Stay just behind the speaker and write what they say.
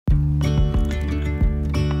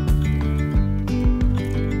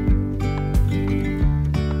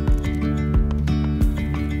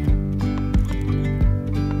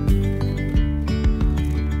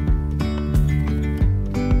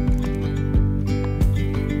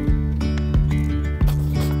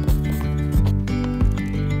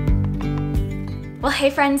Well,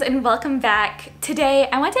 hey friends, and welcome back. Today,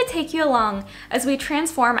 I want to take you along as we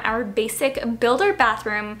transform our basic builder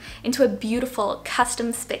bathroom into a beautiful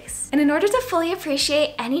custom space. And in order to fully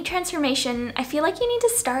appreciate any transformation, I feel like you need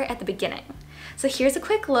to start at the beginning. So here's a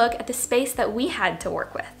quick look at the space that we had to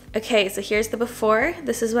work with. Okay, so here's the before.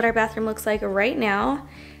 This is what our bathroom looks like right now.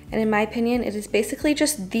 And in my opinion, it is basically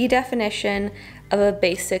just the definition of a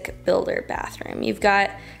basic builder bathroom. You've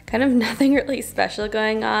got kind of nothing really special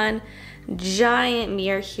going on. Giant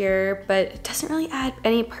mirror here, but it doesn't really add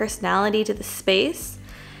any personality to the space.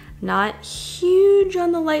 Not huge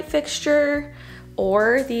on the light fixture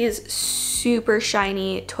or these super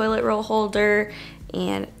shiny toilet roll holder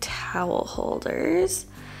and towel holders.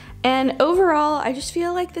 And overall, I just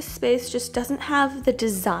feel like this space just doesn't have the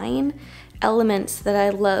design elements that I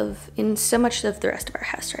love in so much of the rest of our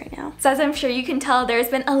house right now. So as I'm sure you can tell, there's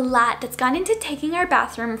been a lot that's gone into taking our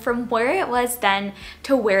bathroom from where it was then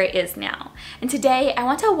to where it is now. And today I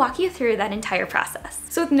want to walk you through that entire process.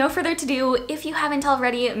 So with no further ado, if you haven't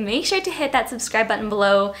already, make sure to hit that subscribe button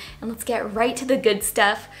below and let's get right to the good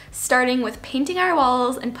stuff, starting with painting our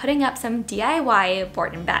walls and putting up some DIY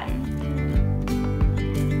board and batten.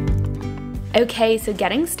 Okay, so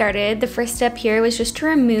getting started, the first step here was just to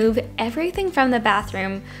remove everything from the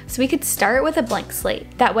bathroom so we could start with a blank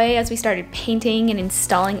slate. That way, as we started painting and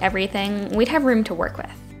installing everything, we'd have room to work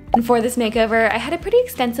with. And for this makeover, I had a pretty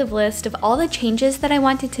extensive list of all the changes that I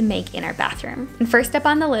wanted to make in our bathroom. And first up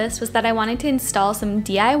on the list was that I wanted to install some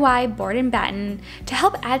DIY board and batten to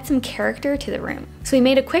help add some character to the room. So we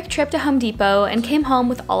made a quick trip to Home Depot and came home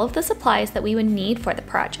with all of the supplies that we would need for the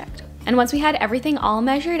project. And once we had everything all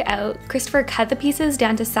measured out, Christopher cut the pieces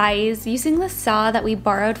down to size using the saw that we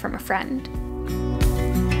borrowed from a friend.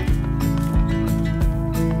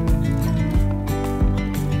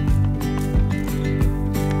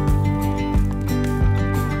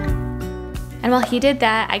 And while he did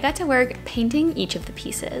that, I got to work painting each of the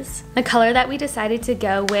pieces. The color that we decided to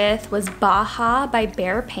go with was Baja by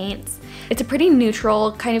Behr paints. It's a pretty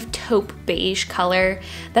neutral, kind of taupe beige color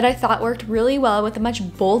that I thought worked really well with a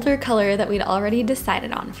much bolder color that we'd already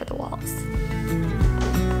decided on for the walls.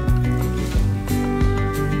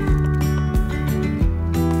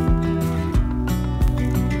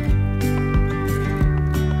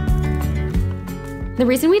 The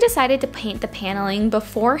reason we decided to paint the paneling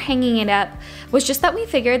before hanging it up was just that we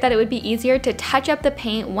figured that it would be easier to touch up the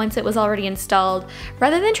paint once it was already installed,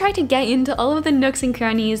 rather than try to get into all of the nooks and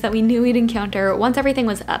crannies that we knew we'd encounter once everything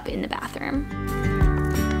was up in the bathroom.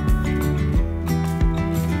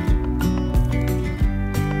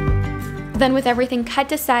 Then with everything cut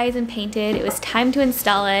to size and painted, it was time to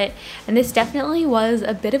install it, and this definitely was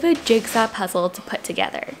a bit of a jigsaw puzzle to put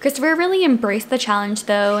together. Christopher really embraced the challenge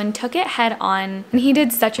though and took it head on, and he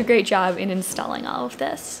did such a great job in installing all of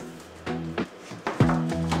this.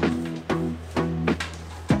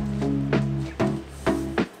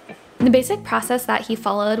 The basic process that he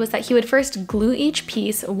followed was that he would first glue each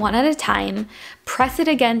piece one at a time, press it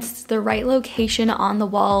against the right location on the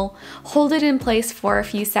wall, hold it in place for a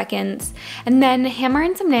few seconds, and then hammer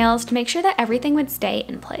in some nails to make sure that everything would stay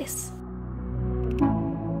in place.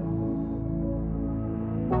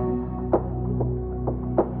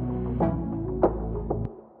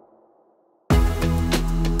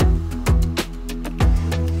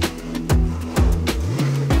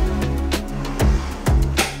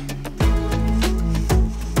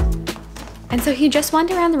 And so he just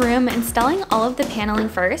went around the room installing all of the paneling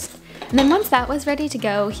first, and then once that was ready to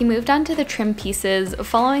go, he moved on to the trim pieces,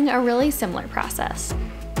 following a really similar process.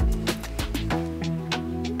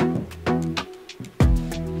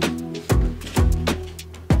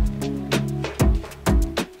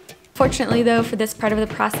 Fortunately though, for this part of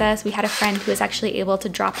the process, we had a friend who was actually able to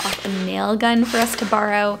drop off a nail gun for us to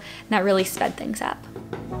borrow, and that really sped things up.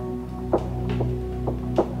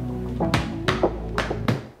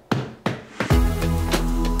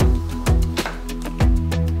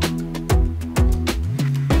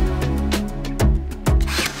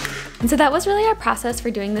 And so that was really our process for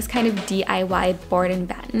doing this kind of DIY board and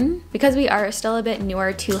batten. Because we are still a bit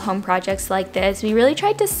newer to home projects like this, we really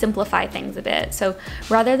tried to simplify things a bit. So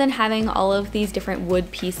rather than having all of these different wood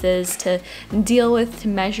pieces to deal with, to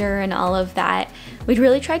measure and all of that, we'd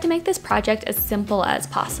really tried to make this project as simple as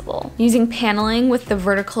possible, using paneling with the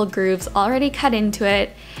vertical grooves already cut into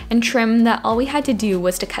it and trim that all we had to do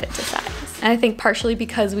was to cut it to size. And I think partially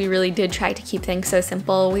because we really did try to keep things so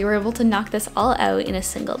simple, we were able to knock this all out in a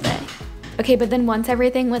single day. Okay, but then once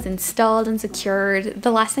everything was installed and secured, the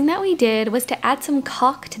last thing that we did was to add some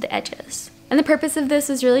caulk to the edges. And the purpose of this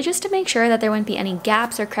is really just to make sure that there wouldn't be any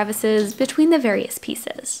gaps or crevices between the various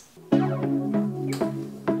pieces.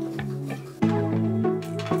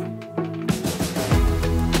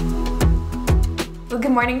 Well,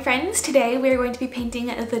 good morning, friends. Today we are going to be painting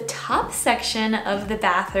the top section of the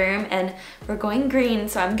bathroom, and we're going green,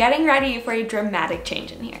 so I'm getting ready for a dramatic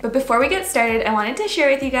change in here. But before we get started, I wanted to share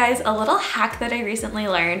with you guys a little hack that I recently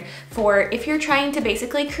learned for if you're trying to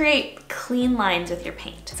basically create clean lines with your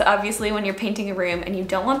paint. So obviously when you're painting a room and you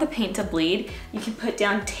don't want the paint to bleed, you can put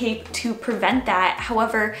down tape to prevent that.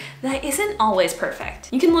 However, that isn't always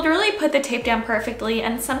perfect. You can literally put the tape down perfectly,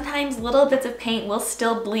 and sometimes little bits of paint will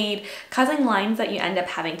still bleed, causing lines that you end up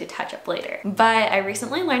having to touch up later. But I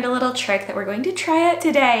recently learned a little trick that we're going to try out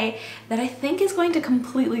today that I think is going to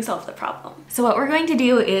completely solve the problem. So what we're going to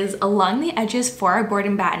do is, along the edges for our board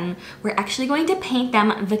and batten, we're actually going to paint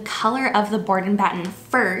them the color of the board and batten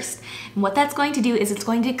first. And what that's going to do is it's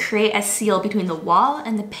going to create a seal between the wall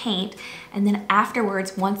and the paint, and then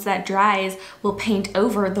afterwards, once that dries, we'll paint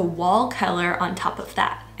over the wall color on top of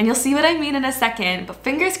that. And you'll see what I mean in a second, but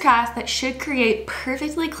fingers crossed, that should create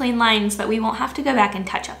perfectly clean lines that we won't have to go back and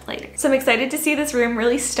touch up later. So I'm excited to see this room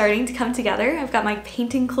really starting to come together. I've got my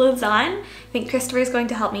painting clothes on. I think Christopher is going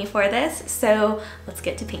to help me for this, so let's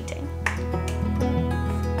get to painting.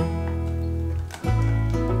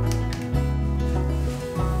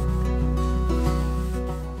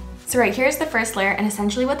 So right, here's the first layer, and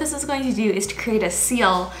essentially what this is going to do is to create a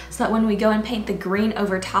seal so that when we go and paint the green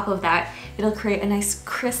over top of that, it'll create a nice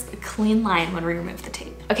crisp, clean line when we remove the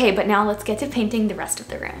tape. Okay, but now let's get to painting the rest of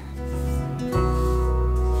the room.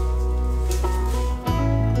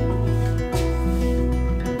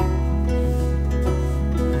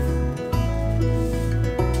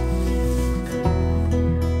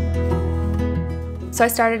 So I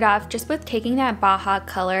started off just with taking that Baja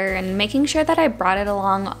color and making sure that I brought it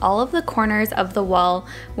along all of the corners of the wall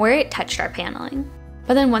where it touched our paneling.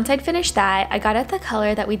 But then once I'd finished that, I got at the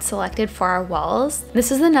color that we'd selected for our walls.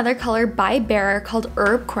 This is another color by Behr called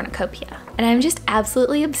Cornucopia. And I'm just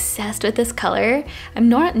absolutely obsessed with this color. I'm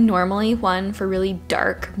not normally one for really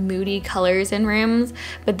dark, moody colors in rooms,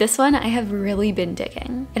 but this one I have really been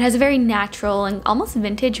digging. It has a very natural and almost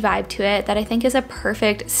vintage vibe to it that I think is a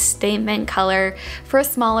perfect statement color for a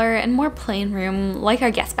smaller and more plain room like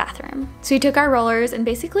our guest bathroom. So we took our rollers and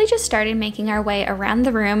basically just started making our way around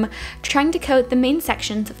the room, trying to coat the main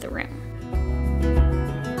sections of the room.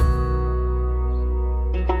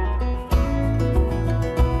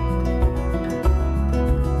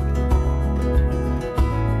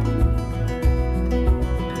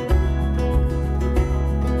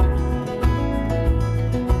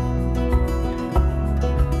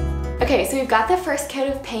 Okay, so we've got the first coat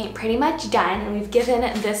of paint pretty much done, and we've given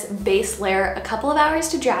this base layer a couple of hours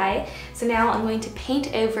to dry. So now I'm going to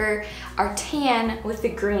paint over our tan with the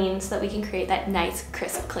green so that we can create that nice,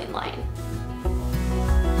 crisp, clean line.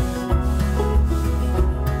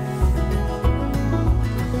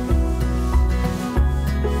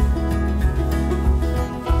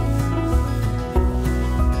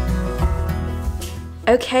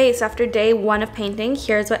 Okay, so after day one of painting,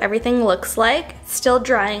 here's what everything looks like. It's still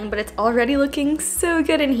drying, but it's already looking so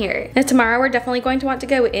good in here. Now tomorrow we're definitely going to want to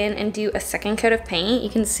go in and do a second coat of paint. You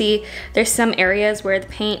can see there's some areas where the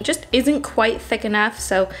paint just isn't quite thick enough,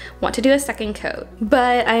 so want to do a second coat.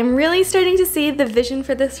 But I'm really starting to see the vision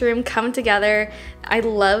for this room come together. I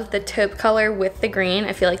love the taupe color with the green.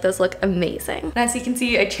 I feel like those look amazing. And as you can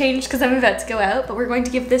see, I changed because I'm about to go out, but we're going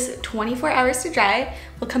to give this 24 hours to dry.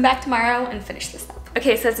 We'll come back tomorrow and finish this up.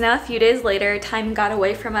 Okay, so it's now a few days later. Time got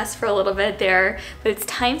away from us for a little bit there, but it's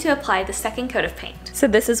time to apply the second coat of paint. So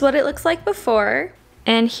this is what it looks like before,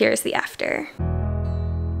 and here's the after.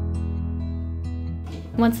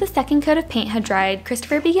 Once the second coat of paint had dried,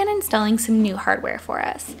 Christopher began installing some new hardware for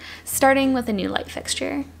us, starting with a new light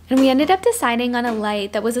fixture. And we ended up deciding on a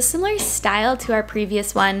light that was a similar style to our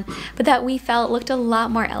previous one, but that we felt looked a lot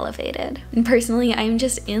more elevated. And personally, I'm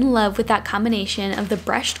just in love with that combination of the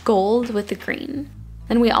brushed gold with the green.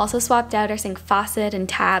 And we also swapped out our sink faucet and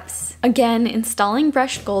taps, again installing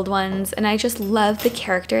brushed gold ones, and I just love the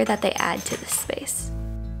character that they add to this space.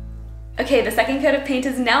 Okay, the second coat of paint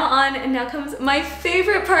is now on, and now comes my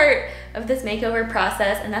favorite part of this makeover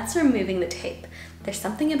process, and that's removing the tape. There's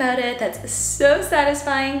something about it that's so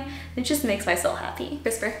satisfying, it just makes my soul happy.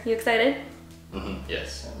 Christopher, you excited?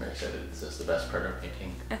 Yes, I'm very excited. This is the best part of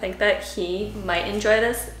painting. I think that he might enjoy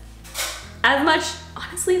this as much,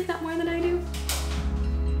 honestly, if not more than I do.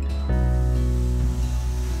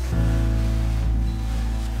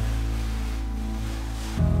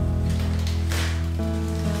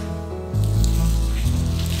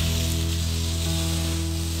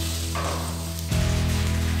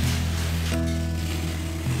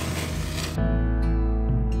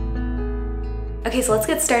 Okay, so let's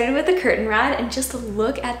get started with the curtain rod and just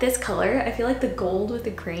look at this color. I feel like the gold with the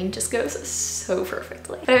green just goes so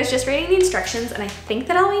perfectly. But I was just reading the instructions and I think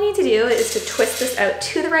that all we need to do is to twist this out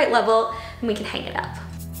to the right level and we can hang it up.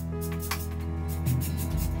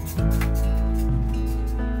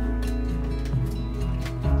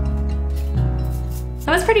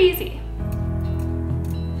 That was pretty easy.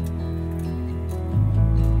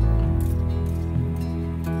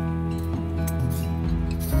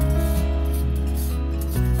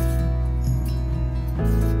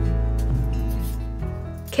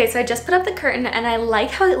 Okay, so I just put up the curtain and I like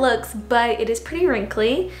how it looks, but it is pretty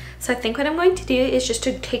wrinkly. So I think what I'm going to do is just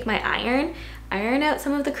to take my iron out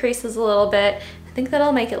some of the creases a little bit. I think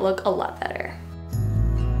that'll make it look a lot better.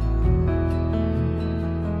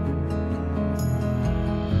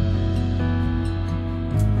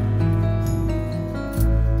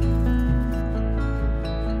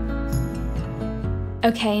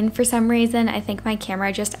 Okay, and for some reason, I think my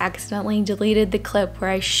camera just accidentally deleted the clip where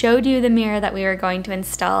I showed you the mirror that we were going to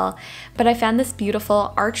install, but I found this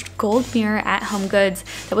beautiful arched gold mirror at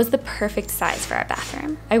HomeGoods that was the perfect size for our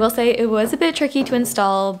bathroom. I will say it was a bit tricky to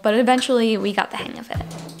install, but eventually we got the hang of it.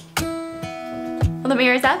 Well, the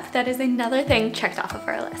mirror's up. That is another thing checked off of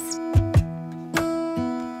our list.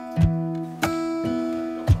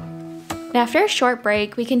 And after a short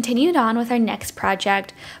break, we continued on with our next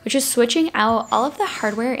project, which is switching out all of the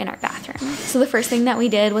hardware in our bathroom. So the first thing that we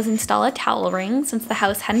did was install a towel ring since the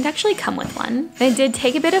house hadn't actually come with one. And I did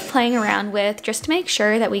take a bit of playing around with just to make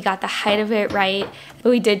sure that we got the height of it right,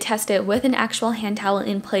 but we did test it with an actual hand towel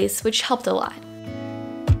in place, which helped a lot.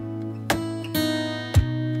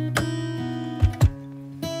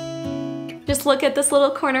 Just look at this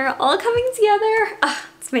little corner all coming together. Ah,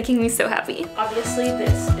 it's making me so happy. Obviously,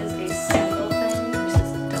 this is a single thing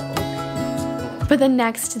versus a double thing. But then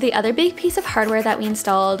next, the other big piece of hardware that we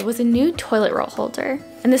installed was a new toilet roll holder.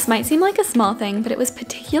 And this might seem like a small thing, but it was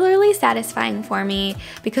particularly satisfying for me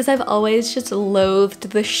because I've always just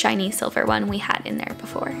loathed the shiny silver one we had in there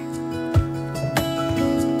before.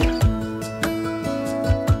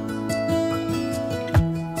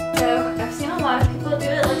 So I've seen a lot of people do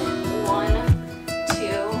it like 1,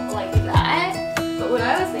 2, like that. But what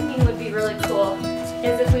I was thinking would be really cool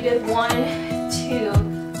is if we did 1, 2,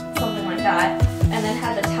 something like that, and then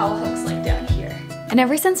had the towel hooks like down here. And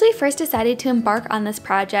ever since we first decided to embark on this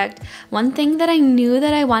project, one thing that I knew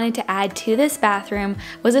that I wanted to add to this bathroom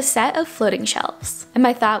was a set of floating shelves. And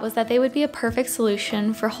my thought was that they would be a perfect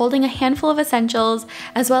solution for holding a handful of essentials,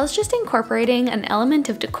 as well as just incorporating an element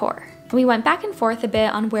of decor. We went back and forth a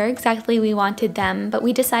bit on where exactly we wanted them, but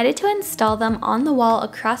we decided to install them on the wall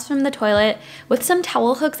across from the toilet with some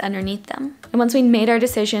towel hooks underneath them. And once we made our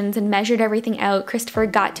decisions and measured everything out, Christopher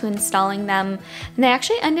got to installing them, and they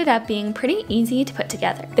actually ended up being pretty easy to put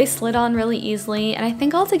together. They slid on really easily, and I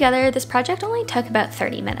think altogether this project only took about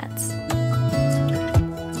 30 minutes.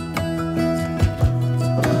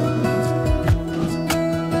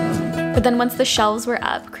 But then once the shelves were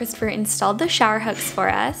up, Christopher installed the shower hooks for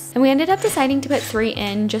us, and we ended up deciding to put 3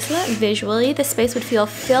 in just so that visually the space would feel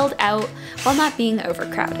filled out while not being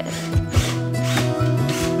overcrowded.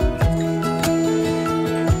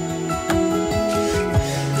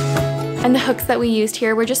 And the hooks that we used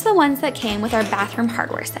here were just the ones that came with our bathroom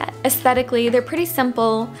hardware set. Aesthetically, they're pretty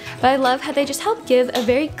simple, but I love how they just help give a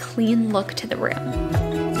very clean look to the room.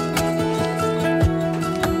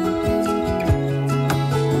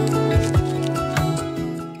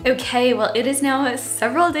 Okay, well it is now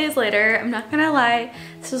several days later. I'm not gonna lie,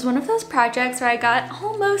 this was one of those projects where I got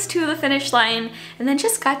almost to the finish line and then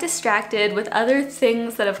just got distracted with other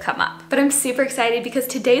things that have come up. But I'm super excited because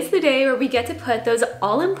today's the day where we get to put those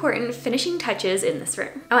all-important finishing touches in this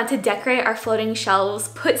room. I want to decorate our floating shelves,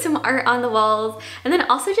 put some art on the walls, and then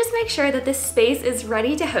also just make sure that this space is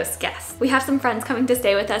ready to host guests. We have some friends coming to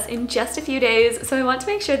stay with us in just a few days, so I want to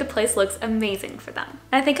make sure the place looks amazing for them.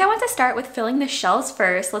 And I think I want to start with filling the shelves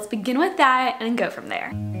first. Let's begin with that and go from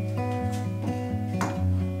there.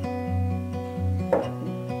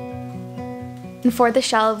 And for the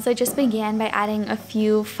shelves, I just began by adding a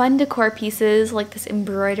few fun decor pieces like this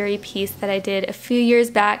embroidery piece that I did a few years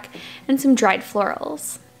back and some dried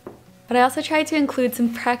florals. But I also tried to include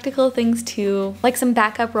some practical things too, like some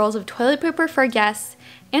backup rolls of toilet paper for guests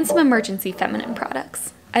and some emergency feminine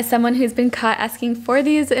products. As someone who's been caught asking for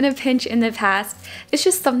these in a pinch in the past, it's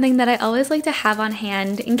just something that I always like to have on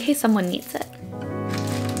hand in case someone needs it.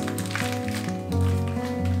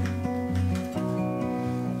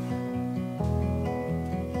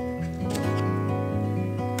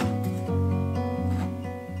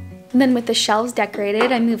 And then with the shelves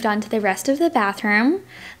decorated, I moved on to the rest of the bathroom.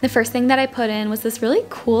 The first thing that I put in was this really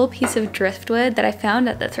cool piece of driftwood that I found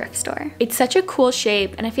at the thrift store. It's such a cool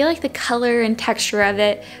shape, and I feel like the color and texture of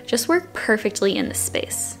it just work perfectly in this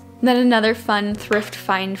space. Then another fun thrift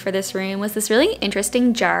find for this room was this really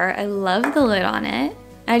interesting jar. I love the lid on it.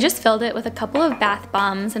 I just filled it with a couple of bath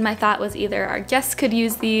bombs, and my thought was either our guests could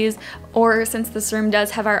use these, or since this room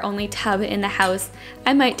does have our only tub in the house,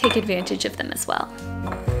 I might take advantage of them as well.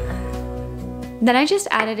 Then I just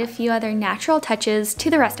added a few other natural touches to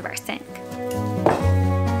the rest of our sink.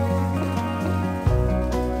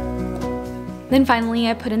 Then finally,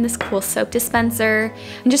 I put in this cool soap dispenser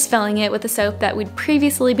and just filling it with the soap that we'd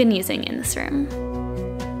previously been using in this room.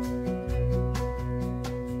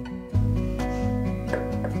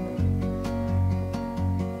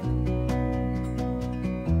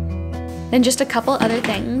 Then just a couple other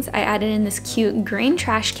things. I added in this cute green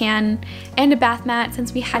trash can and a bath mat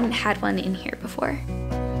since we hadn't had one in here before.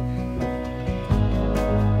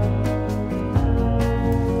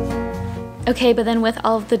 Okay, but then with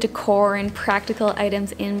all of the decor and practical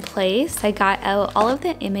items in place, I got out all of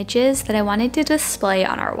the images that I wanted to display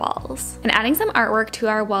on our walls. And adding some artwork to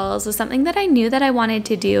our walls was something that I knew that I wanted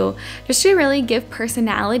to do just to really give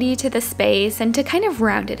personality to the space and to kind of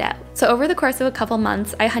round it out. So over the course of a couple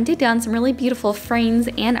months, I hunted down some really beautiful frames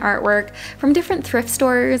and artwork from different thrift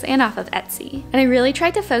stores and off of Etsy. And I really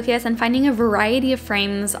tried to focus on finding a variety of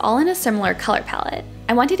frames all in a similar color palette.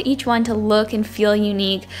 I wanted each one to look and feel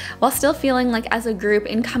unique while still feeling like as a group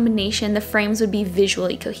in combination the frames would be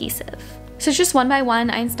visually cohesive. So just one by one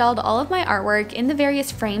I installed all of my artwork in the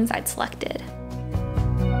various frames I'd selected.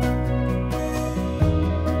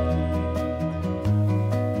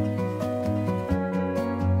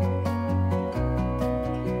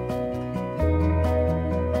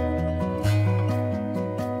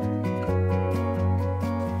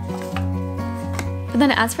 Then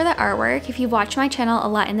as for the artwork, if you've watched my channel a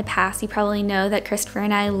lot in the past, you probably know that Christopher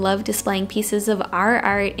and I love displaying pieces of our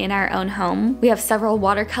art in our own home. We have several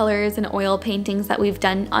watercolors and oil paintings that we've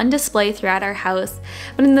done on display throughout our house,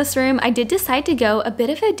 but in this room I did decide to go a bit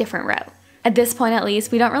of a different route. At this point at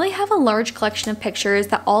least, we don't really have a large collection of pictures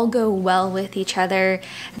that all go well with each other,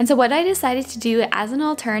 and so what I decided to do as an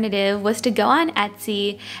alternative was to go on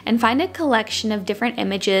Etsy and find a collection of different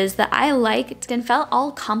images that I liked and felt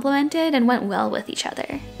all complemented and went well with each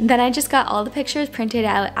other. Then I just got all the pictures printed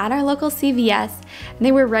out at our local CVS, and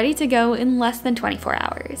they were ready to go in less than 24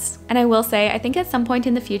 hours. And I will say, I think at some point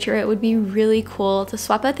in the future it would be really cool to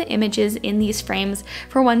swap out the images in these frames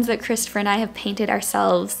for ones that Christopher and I have painted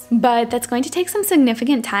ourselves, but that's going to take some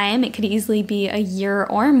significant time. It could easily be a year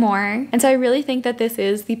or more. And so I really think that this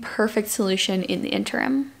is the perfect solution in the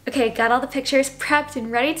interim. Okay, got all the pictures prepped and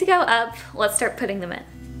ready to go up. Let's start putting them in.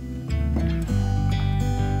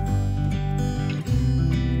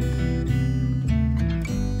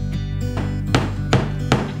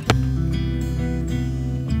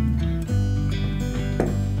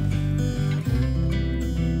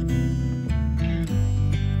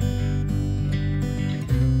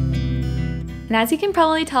 And as you can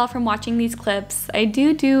probably tell from watching these clips, I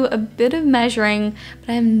do a bit of measuring,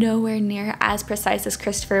 but I'm nowhere near as precise as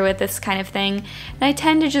Christopher with this kind of thing, and I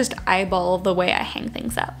tend to just eyeball the way I hang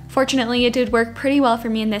things up. Fortunately, it did work pretty well for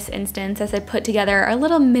me in this instance as I put together our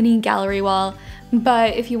little mini gallery wall,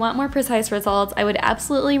 but if you want more precise results, I would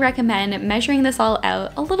absolutely recommend measuring this all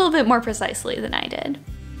out a little bit more precisely than I did.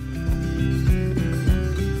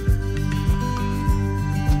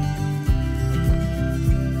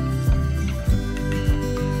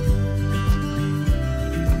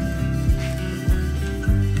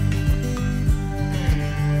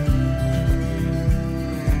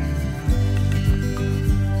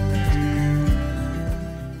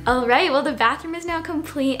 Alright, well the bathroom is now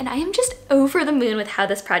complete and I am just over the moon with how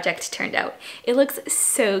this project turned out. It looks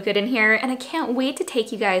so good in here and I can't wait to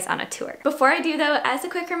take you guys on a tour. Before I do though, as a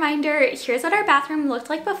quick reminder, here's what our bathroom looked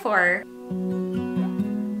like before.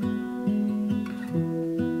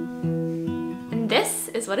 And this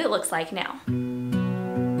is what it looks like now.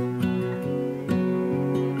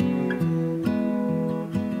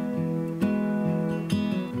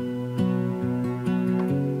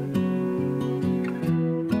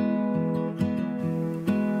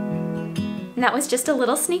 And that was just a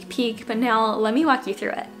little sneak peek, but now let me walk you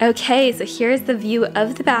through it. Okay, so here's the view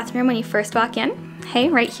of the bathroom when you first walk in. Hey,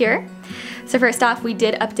 right here. So first off, we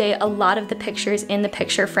did update a lot of the pictures in the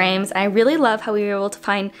picture frames. I really love how we were able to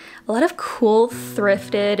find a lot of cool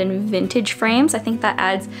thrifted and vintage frames. I think that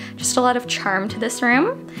adds just a lot of charm to this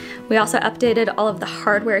room. We also updated all of the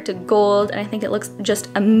hardware to gold, and I think it looks just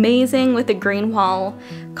amazing with the green wall.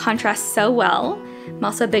 Contrasts so well. I'm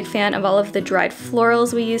also a big fan of all of the dried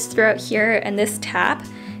florals we use throughout here, and this tap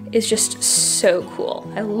is just so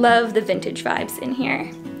cool. I love the vintage vibes in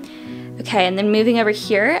here. Okay, and then moving over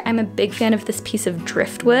here, I'm a big fan of this piece of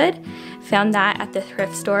driftwood. Found that at the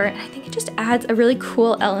thrift store, and I think it just adds a really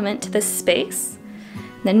cool element to this space.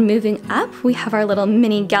 Then moving up, we have our little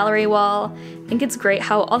mini gallery wall. I think it's great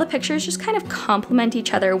how all the pictures just kind of complement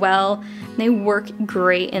each other well, and they work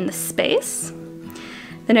great in the space.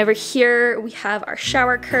 Then over here, we have our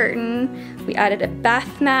shower curtain. We added a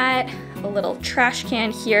bath mat, a little trash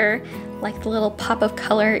can here, like the little pop of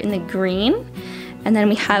color in the green. And then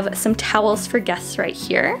we have some towels for guests right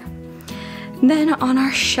here. And then on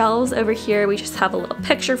our shelves over here, we just have a little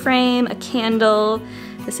picture frame, a candle,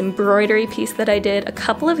 this embroidery piece that I did a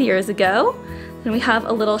couple of years ago. Then we have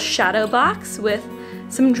a little shadow box with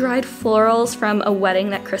some dried florals from a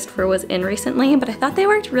wedding that Christopher was in recently, but I thought they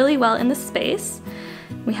worked really well in the space.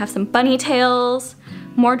 We have some bunny tails,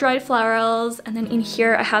 more dried florals, and then in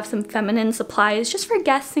here I have some feminine supplies just for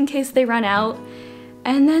guests in case they run out,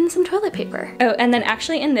 and then some toilet paper. Oh, and then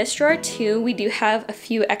actually in this drawer too, we do have a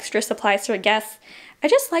few extra supplies for guests. I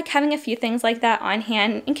just like having a few things like that on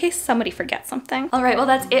hand in case somebody forgets something. All right, well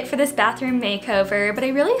that's it for this bathroom makeover, but I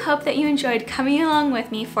really hope that you enjoyed coming along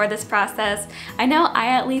with me for this process. I know I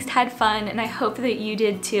at least had fun, and I hope that you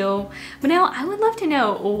did too. But now I would love to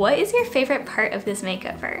know, what is your favorite part of this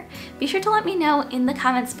makeover? Be sure to let me know in the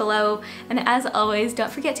comments below, and as always,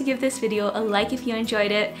 don't forget to give this video a like if you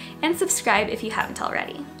enjoyed it, and subscribe if you haven't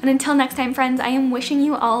already. And until next time, friends, I am wishing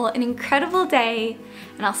you all an incredible day,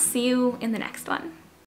 and I'll see you in the next one.